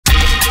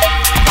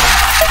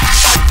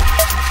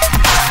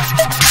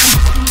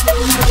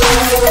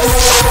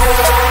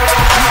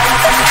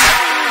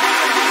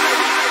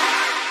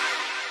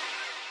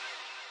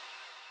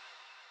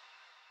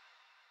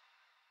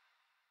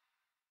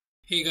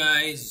Hey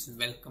guys,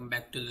 welcome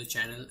back to the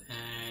channel.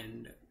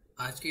 And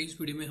आज के इस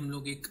वीडियो में हम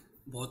लोग एक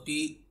बहुत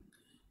ही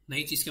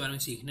नई चीज़ के बारे में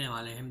सीखने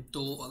वाले हैं।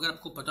 तो अगर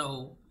आपको पता हो,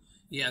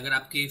 ये अगर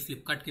आपके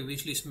फ्लिपकार्ट के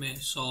विश लिस्ट में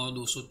 100,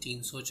 200,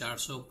 300,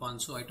 400,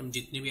 500 आइटम,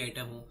 जितने भी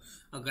आइटम हो,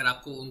 अगर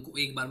आपको उनको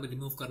एक बार में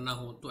रिमूव करना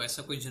हो तो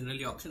ऐसा कोई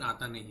जनरली ऑप्शन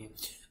आता नहीं है।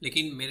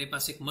 लेकिन मेरे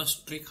पास एक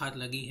मस्त ट्रिक हाथ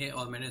लगी है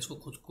और मैंने इसको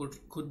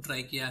खुद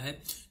ट्राई किया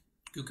है।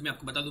 क्योंकि मैं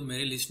आपको बता दूं,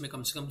 मेरे लिस्ट में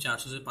कम से कम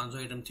 400 से 500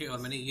 आइटम थे और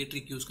मैंने ये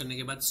ट्रिक यूज़ करने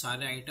के बाद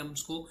सारे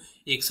आइटम्स को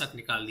एक साथ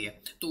निकाल दिया।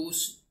 तो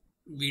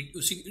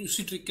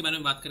उसी ट्रिक के बारे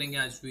में बात करेंगे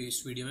आज भी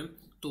इस वीडियो में।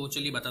 तो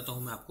चलिए बताता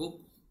हूँ मैं आपको।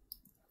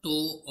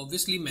 तो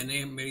ऑब्वियसली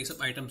मैंने मेरे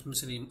सब आइटम्स में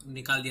से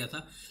निकाल दिया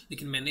था,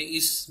 लेकिन मैंने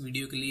इस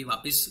वीडियो के लिए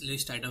वापस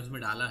लिस्ट आइटम्स में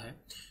डाला है।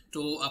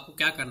 तो आपको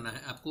क्या करना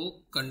है, आपको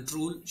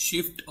कंट्रोल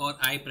शिफ्ट और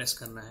आई प्रेस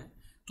करना है।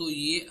 तो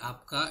ये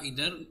आपका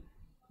इधर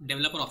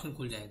डेवलपर ऑप्शन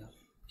खुल जाएगा।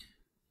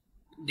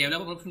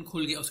 डेवलपर ऑप्शन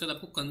खुल गया, उसके बाद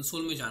आपको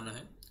कंसोल में जाना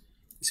है।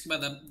 इसके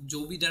बाद आप जो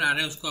भी इधर आ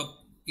रहा है उसको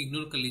आप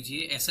इग्नोर कर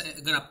लीजिए। ऐसा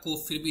अगर आपको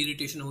फिर भी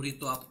इरिटेशन हो रही है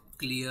तो आप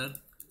क्लियर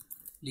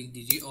लिख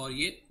दीजिए और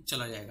ये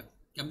चला जाएगा।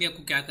 अभी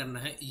आपको क्या करना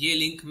है, ये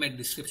लिंक मैं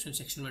डिस्क्रिप्शन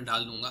सेक्शन में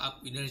डाल दूंगा,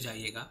 आप इधर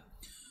जाइएगा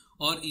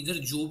और इधर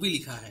जो भी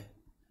लिखा है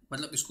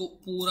मतलब इसको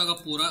पूरा का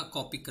पूरा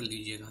कॉपी कर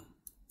लीजिएगा।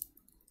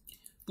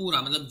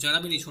 पूरा मतलब जरा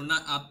भी नहीं छोड़ना,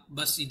 आप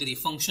बस इधर ही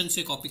फंक्शन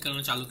से कॉपी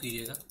करना चालू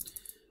कीजिएगा।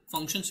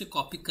 फंक्शन से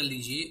कॉपी कर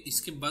लीजिए।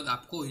 इसके बाद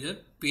आपको इधर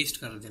पेस्ट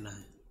कर देना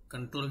है,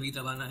 कंट्रोल वी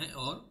दबाना है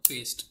और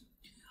पेस्ट।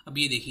 अब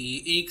ये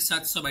देखिए, एक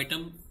साथ सब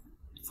आइटम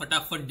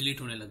फटाफट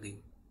डिलीट होने लग गई।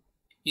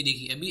 ये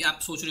देखिए, अभी आप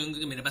सोच रहे होंगे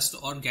कि मेरे पास तो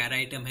और 11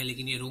 आइटम है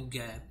लेकिन ये रुक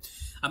गया है।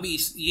 अभी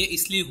ये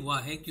इसलिए हुआ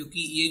है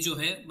क्योंकि ये जो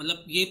है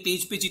मतलब ये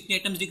पेज पे जितनी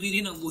आइटम्स दिख रही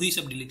थी ना, वही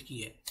सब डिलीट की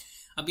है।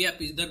 अभी आप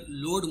इधर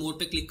लोड मोड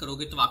पे क्लिक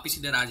करोगे तो वापस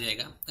इधर आ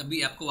जाएगा।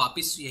 अभी आपको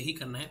वापस यही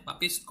करना है,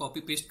 वापस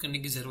कॉपी पेस्ट करने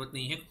की जरूरत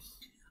नहीं है।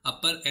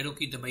 अपर एरो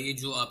की दबाइए,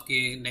 जो आपके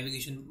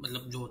नेविगेशन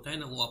मतलब जो होता है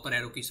ना, वो अपर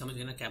एरो की, समझ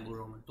गए ना क्या बोल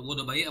रहा हूँ मैं, तो वो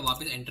दबाइए। अब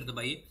वापस एंटर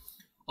दबाइए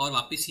और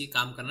वापस ये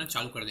काम करना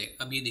चालू कर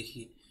देगा। अब ये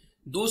देखिए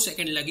 2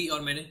 सेकंड लगी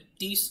और मैंने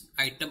 30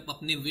 आइटम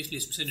अपने विश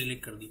लिस्ट से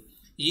डिलीट कर दी।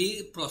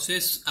 ये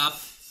प्रोसेस आप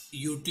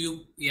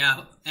यूट्यूब या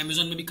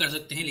अमेजोन में भी कर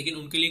सकते हैं, लेकिन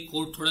उनके लिए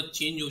कोड थोड़ा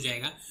चेंज हो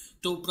जाएगा।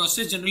 तो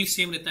प्रोसेस जनरली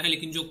सेम रहता है,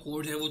 लेकिन जो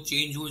कोड है वो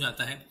चेंज हो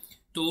जाता है।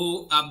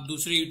 तो आप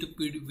दूसरे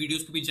यूट्यूब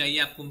वीडियोस पे भी जाइए,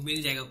 आपको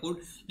मिल जाएगा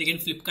कोड, लेकिन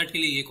फ्लिपकार्ट के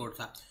लिए ये कोड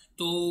था।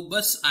 तो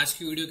बस आज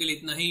की वीडियो के लिए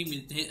इतना ही।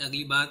 मिलते हैं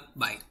अगली बार।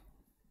 बाय।